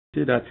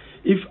say that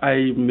if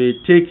I may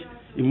take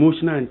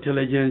emotional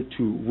intelligence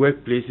to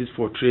workplaces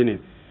for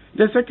training,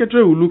 the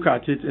secretary will look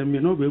at it and may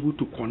not be able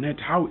to connect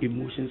how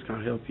emotions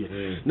can help you.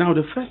 Now,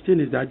 the first thing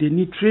is that they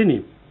need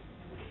training.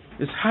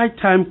 It's high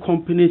time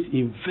companies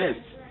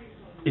invest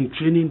in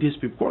training these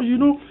people.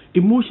 Because,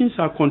 emotions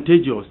are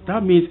contagious.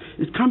 That means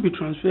it can be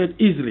transferred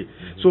easily.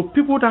 So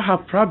people that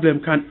have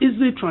problems can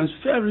easily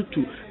transfer it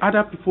to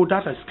other people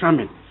that are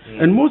scamming.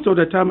 And most of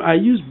the time, I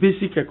use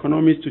basic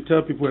economics to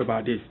tell people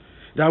about this.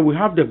 That we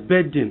have the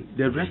burden,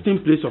 the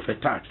resting place of a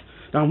tax.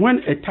 Now, when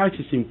a tax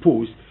is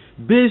imposed,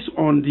 based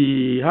on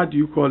the,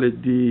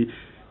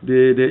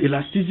 the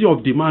elasticity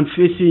of demand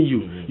facing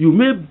you, you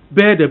may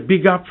bear the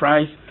bigger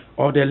price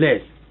or the less.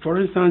 For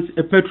instance,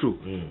 a petrol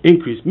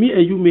increase. Me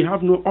and you may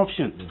have no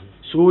option.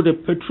 So the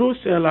petrol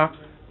seller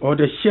or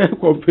the share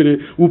company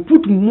will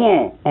put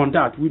more on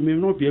that. We may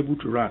not be able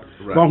to run.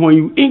 Right. But when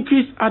you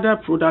increase other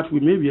products, we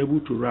may be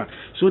able to run.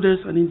 So there's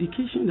an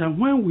indication that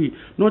when we're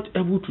not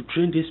able to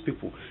train these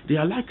people, they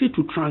are likely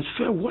to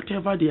transfer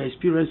whatever they are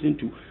experiencing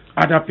to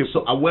other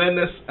people. So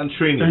awareness and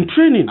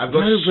training. I've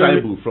got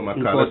Shaibu from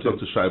Accra. Let's talk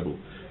to Shaibu.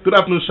 Good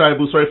afternoon,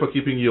 Shaibu. Sorry for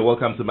keeping you.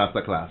 Welcome to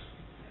Masterclass.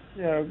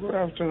 Yeah, good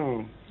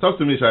afternoon. Talk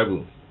to me,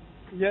 Shaibu.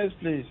 Yes,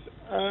 please.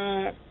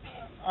 I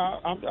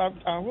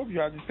hope you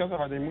are discussing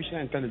about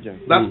emotional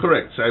intelligence. That's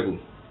correct, Shaibu.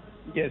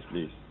 Yes,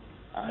 please.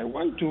 I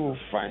want to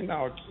find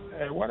out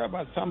what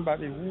about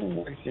somebody who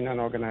works in an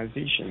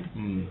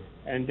organization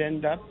and then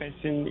that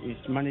person is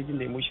managing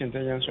the emotional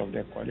intelligence of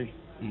their colleagues.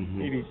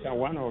 Maybe it's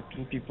one or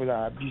two people that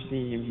are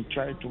abusing him. He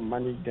tried to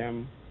manage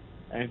them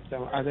and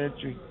some others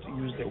to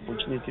use the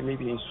opportunity,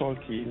 maybe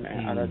insult him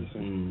and other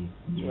things.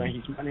 So when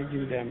he's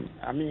managing them,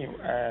 I mean,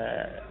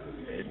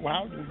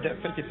 how would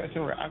such a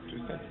person react to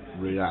that?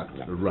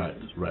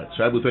 Right.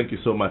 Shaibu, thank you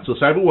so much. So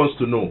Shaibu wants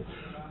to know,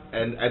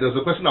 and there's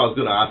a question I was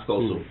going to ask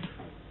also.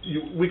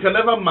 We can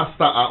never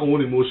master our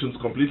own emotions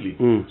completely.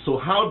 So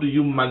how do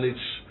you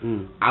manage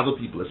other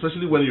people,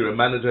 especially when you're a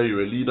manager,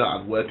 you're a leader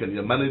at work, and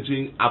you're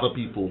managing other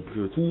people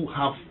who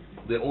have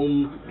their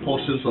own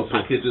portions of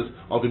packages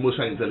of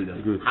emotional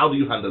intelligence? How do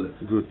you handle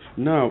it? Good.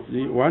 Now,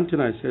 the one thing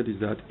I said is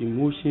that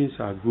emotions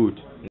are good.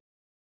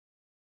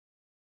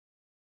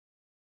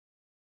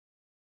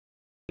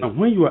 And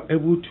when you are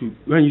able to,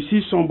 when you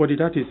see somebody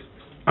that is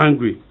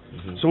angry,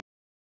 so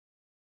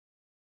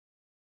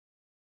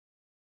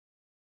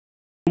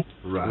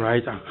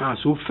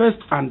first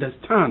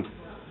understand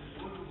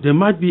there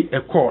might be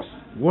a cause.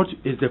 What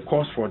is the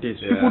cause for this?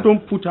 People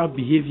don't put out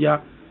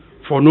behavior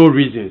for no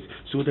reasons.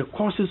 So the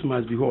causes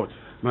must be what?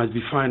 Must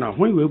be found out.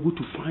 When you're able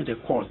to find the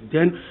cause,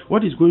 then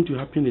what is going to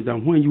happen is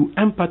that when you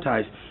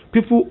empathize,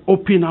 people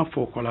open up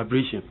for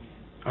collaboration.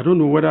 I don't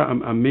know whether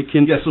I'm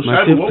making... Yes, so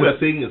Shaibu, what we're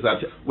saying is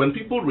that when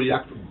people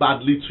react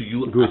badly to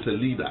you as a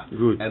leader,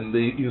 and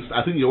they,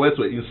 I think your words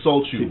were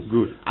insult you,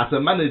 as a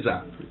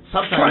manager,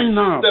 sometimes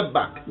step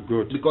back,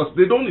 because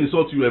they don't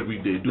insult you every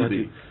day, do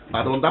they?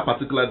 But on that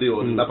particular day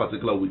or in that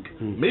particular week,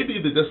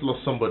 maybe they just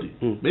lost somebody.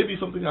 Maybe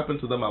something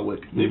happened to them at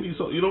work. Maybe,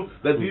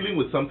 they're dealing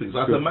with something.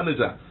 So as a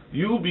manager,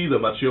 you be the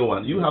mature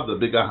one, you have the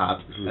bigger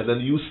heart, and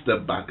then you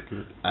step back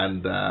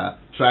and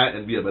try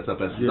and be a better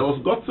person. There was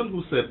Godson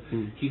who said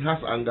he has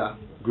anger,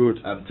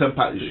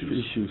 temper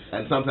issues,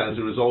 and sometimes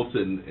it results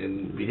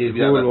in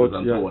behavior that is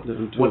untoward.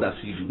 What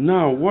does he do?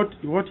 Now,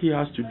 what he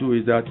has to do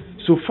is that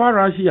so far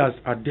as he has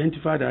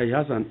identified that he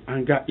has an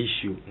anger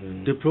issue,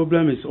 the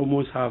problem is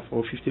almost half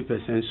or 50%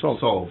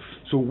 solved.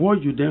 So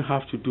what you then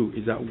have to do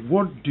is that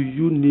what do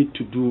you need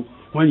to do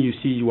when you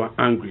see you are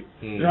angry?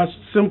 There are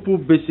simple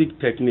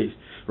basic techniques,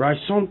 right?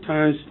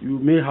 Sometimes you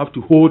may have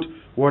to hold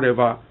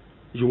whatever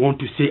you want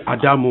to say at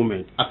that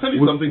moment. I'll tell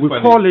you something funny.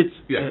 We call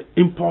it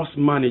impulse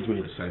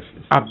management.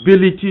 Precisely.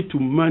 Ability to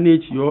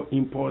manage your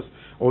impulse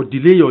or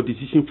delay your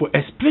decision for a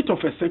split of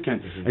a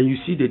second, and you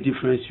see the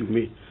difference you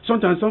make.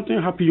 Sometimes something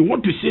happens, you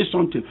want to say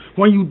something.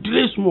 When you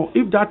delay small,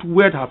 if that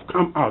word have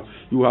come out,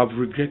 you have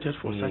regretted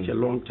for such a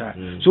long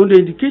time. So the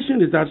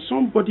indication is that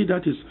somebody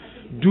that is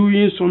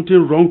doing something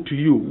wrong to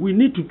you, we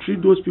need to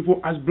treat those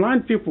people as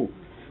blind people.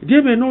 They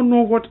may not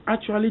know what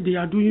actually they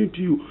are doing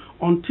to you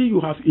until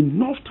you have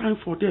enough time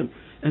for them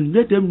and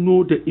let them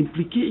know the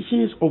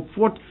implications of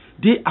what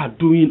they are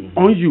doing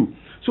on you.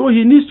 So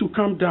he needs to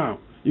calm down.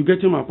 You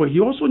get him up. But he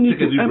also needs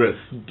to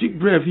deep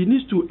breath. He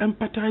needs to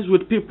empathize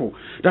with people.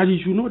 That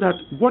he should know that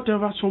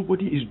whatever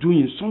somebody is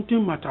doing,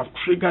 something might have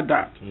triggered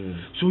that.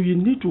 So you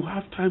need to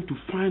have time to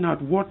find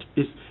out what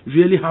is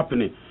really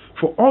happening.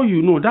 For all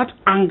you know, that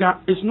anger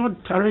is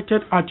not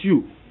directed at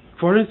you.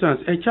 For instance,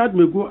 a child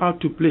may go out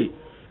to play,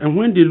 and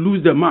when they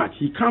lose the match,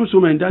 he comes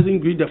home and doesn't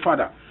greet the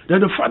father. Then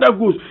the father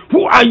goes,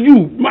 "Who are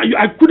you?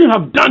 I couldn't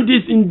have done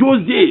this in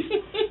those days."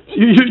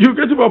 you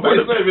get to my point.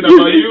 It's not even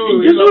about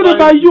you. It's not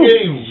about you.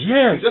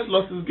 Yes. He just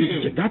lost his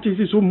game. That is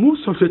it. So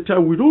most of the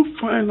time, we don't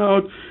find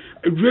out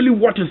really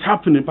what is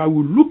happening, but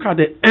we look at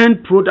the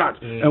end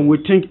product and we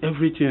think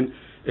everything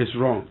is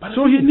wrong. But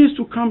so he needs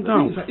to calm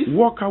down,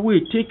 walk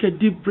away, take a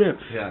deep breath.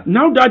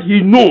 Now that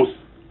he knows,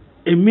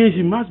 it means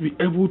he must be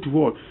able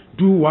to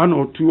do one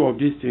or two of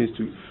these things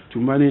to to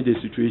manage the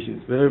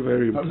situations. Very,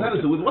 very important. That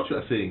is, with what you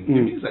are saying, it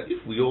means that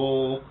if we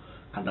all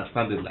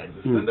understand it like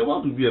this, then the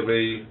world will be a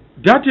very...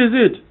 That is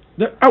it.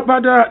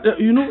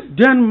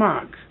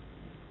 Denmark,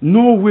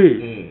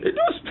 Norway,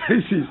 those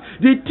places,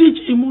 they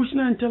teach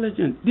emotional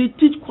intelligence. They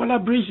teach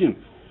collaboration.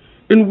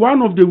 In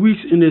one of the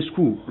weeks in a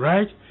school,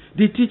 right,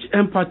 they teach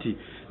empathy.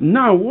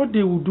 Now, what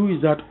they will do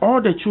is that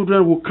all the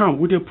children will come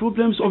with the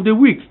problems of the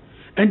week.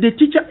 And the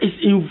teacher is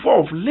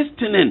involved,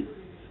 listening,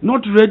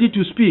 not ready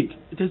to speak.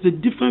 There's a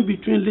difference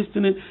between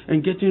listening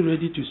and getting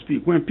ready to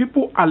speak. When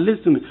people are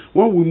listening,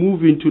 when we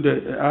move into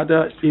the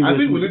other areas, I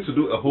think we need to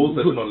do a whole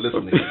session on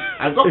listening.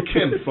 I got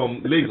Ken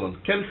from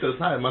Legon. Ken says,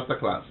 hi,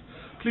 Masterclass.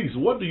 Please,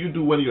 what do you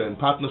do when you're in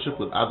partnership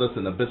with others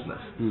in a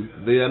business?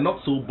 They are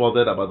not so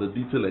bothered about the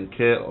detail and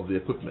care of the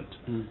equipment.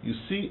 You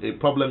see a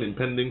problem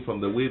impending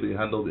from the way they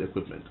handle the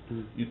equipment.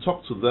 You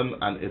talk to them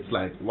and it's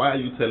like, why are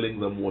you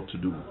telling them what to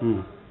do?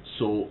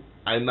 So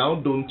I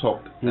now don't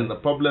talk, and the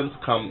problems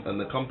come, and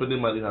the company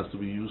money has to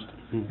be used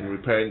in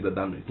repairing the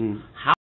damage. How